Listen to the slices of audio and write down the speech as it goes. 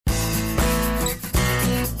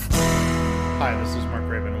Hi, this is Mark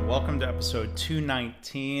Graban, and welcome to episode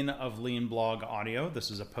 219 of Lean Blog Audio.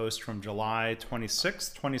 This is a post from July 26,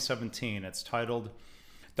 2017. It's titled,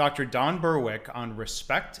 Dr. Don Berwick on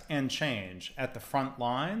Respect and Change at the Front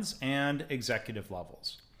Lines and Executive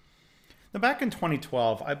Levels. Now, back in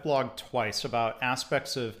 2012, I blogged twice about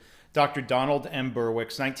aspects of Dr. Donald M.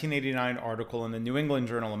 Berwick's 1989 article in the New England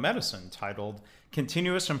Journal of Medicine titled,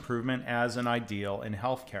 Continuous Improvement as an Ideal in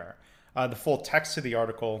Healthcare. The full text of the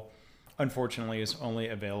article, unfortunately, is only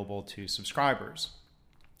available to subscribers.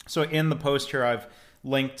 So in the post here, I've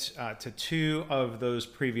linked to two of those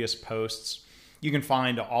previous posts. You can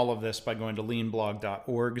find all of this by going to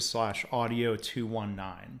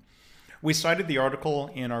leanblog.org/audio219. We cited the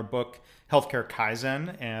article in our book, Healthcare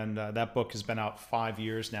Kaizen, and that book has been out 5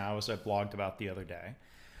 years now, as I blogged about the other day.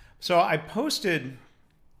 So I posted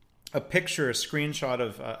a picture, a screenshot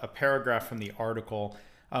of a paragraph from the article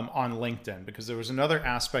on LinkedIn, because there was another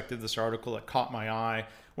aspect of this article that caught my eye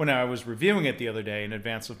when I was reviewing it the other day in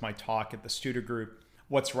advance of my talk at the Studer Group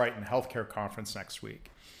What's Right in Healthcare conference next week.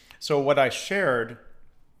 So what I shared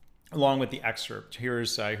along with the excerpt,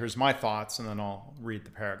 here's my thoughts, and then I'll read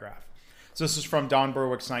the paragraph. So this is from Don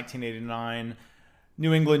Berwick's 1989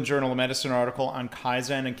 New England Journal of Medicine article on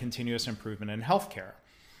Kaizen and continuous improvement in healthcare.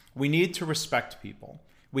 We need to respect people.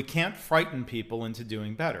 We can't frighten people into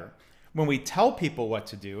doing better. When we tell people what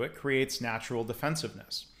to do, it creates natural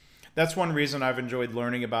defensiveness. That's one reason I've enjoyed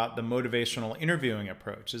learning about the motivational interviewing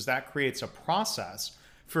approach, is that creates a process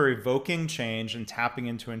for evoking change and tapping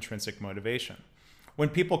into intrinsic motivation. When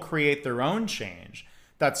people create their own change,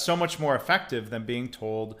 that's so much more effective than being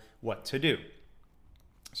told what to do.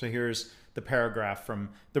 So here's the paragraph from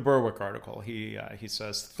the Berwick article. He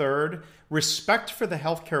says, third, respect for the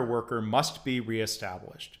healthcare worker must be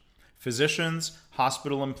reestablished. Physicians,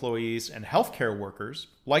 hospital employees, and healthcare workers,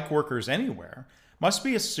 like workers anywhere, must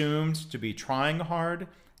be assumed to be trying hard,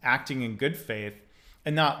 acting in good faith,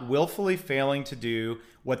 and not willfully failing to do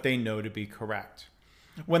what they know to be correct.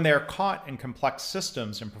 When they are caught in complex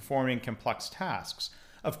systems and performing complex tasks,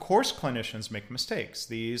 of course clinicians make mistakes.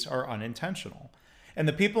 These are unintentional. And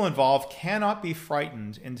the people involved cannot be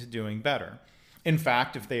frightened into doing better. In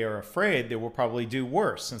fact, if they are afraid, they will probably do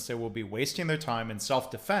worse, since they will be wasting their time in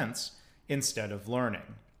self-defense instead of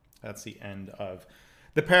learning. That's the end of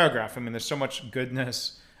the paragraph. I mean, there's so much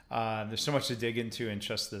goodness, there's so much to dig into in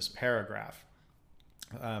just this paragraph.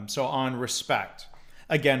 So on respect,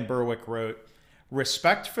 again, Berwick wrote,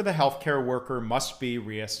 respect for the healthcare worker must be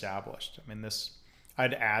reestablished. I mean,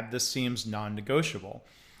 I'd add, this seems non-negotiable.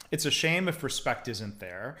 It's a shame if respect isn't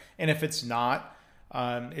there, and if it's not,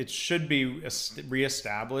 it should be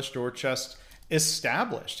reestablished or just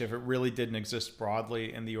established if it really didn't exist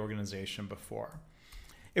broadly in the organization before.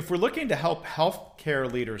 If we're looking to help healthcare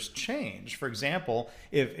leaders change, for example,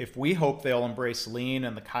 if we hope they'll embrace lean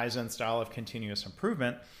and the Kaizen style of continuous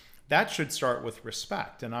improvement, that should start with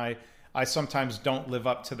respect. And I sometimes don't live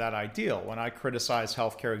up to that ideal when I criticize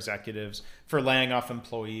healthcare executives for laying off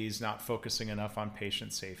employees, not focusing enough on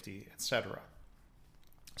patient safety, etc.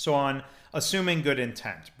 So on assuming good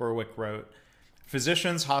intent, Berwick wrote,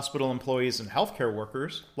 physicians, hospital employees, and healthcare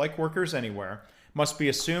workers, like workers anywhere, must be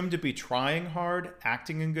assumed to be trying hard,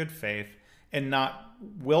 acting in good faith, and not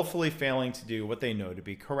willfully failing to do what they know to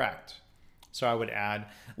be correct. So I would add,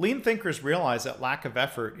 lean thinkers realize that lack of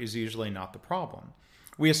effort is usually not the problem.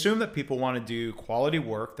 We assume that people want to do quality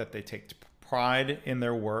work, that they take pride in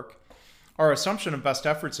their work. Our assumption of best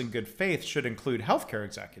efforts in good faith should include healthcare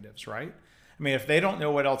executives, right? I mean, if they don't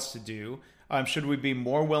know what else to do, should we be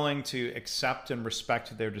more willing to accept and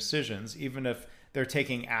respect their decisions, even if they're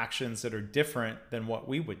taking actions that are different than what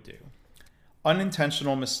we would do?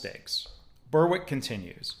 Unintentional mistakes. Berwick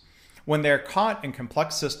continues, when they're caught in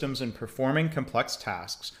complex systems and performing complex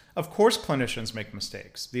tasks, of course clinicians make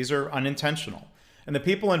mistakes. These are unintentional, and the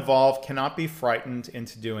people involved cannot be frightened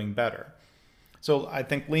into doing better. So I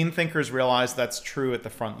think lean thinkers realize that's true at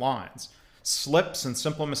the front lines. Slips and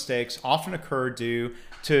simple mistakes often occur due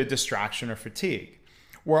to distraction or fatigue.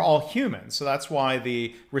 We're all human, so that's why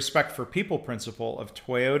the respect for people principle of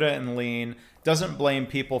Toyota and Lean doesn't blame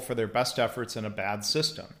people for their best efforts in a bad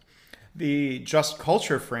system. The just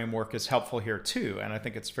culture framework is helpful here too, and I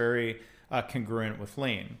think it's very congruent with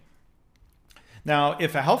Lean. Now,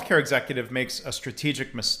 if a healthcare executive makes a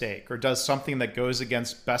strategic mistake or does something that goes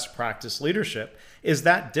against best practice leadership, is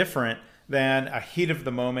that different than a heat of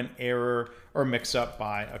the moment error or mix up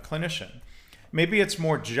by a clinician? Maybe it's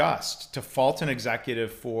more just to fault an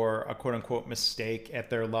executive for a quote unquote mistake at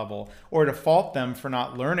their level, or to fault them for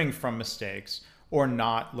not learning from mistakes or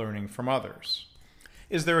not learning from others.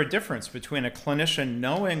 Is there a difference between a clinician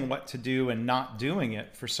knowing what to do and not doing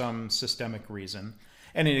it for some systemic reason,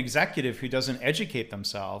 and an executive who doesn't educate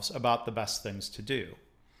themselves about the best things to do?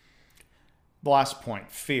 The last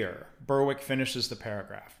point, fear. Berwick finishes the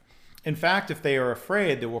paragraph. In fact, if they are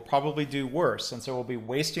afraid, they will probably do worse, and so will be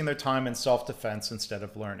wasting their time in self-defense instead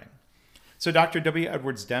of learning. So Dr. W.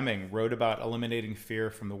 Edwards Deming wrote about eliminating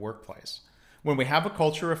fear from the workplace. When we have a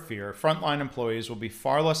culture of fear, frontline employees will be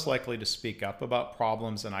far less likely to speak up about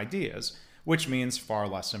problems and ideas, which means far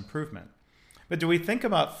less improvement. But do we think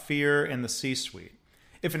about fear in the C-suite?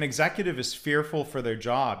 If an executive is fearful for their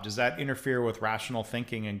job, does that interfere with rational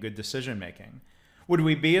thinking and good decision making? Would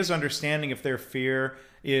we be as understanding if their fear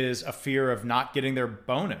is a fear of not getting their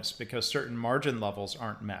bonus because certain margin levels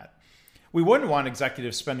aren't met? We wouldn't want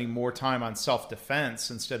executives spending more time on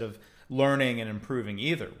self-defense instead of learning and improving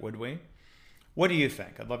either, would we? What do you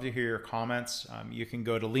think? I'd love to hear your comments. You can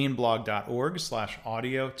go to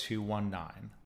leanblog.org/audio219.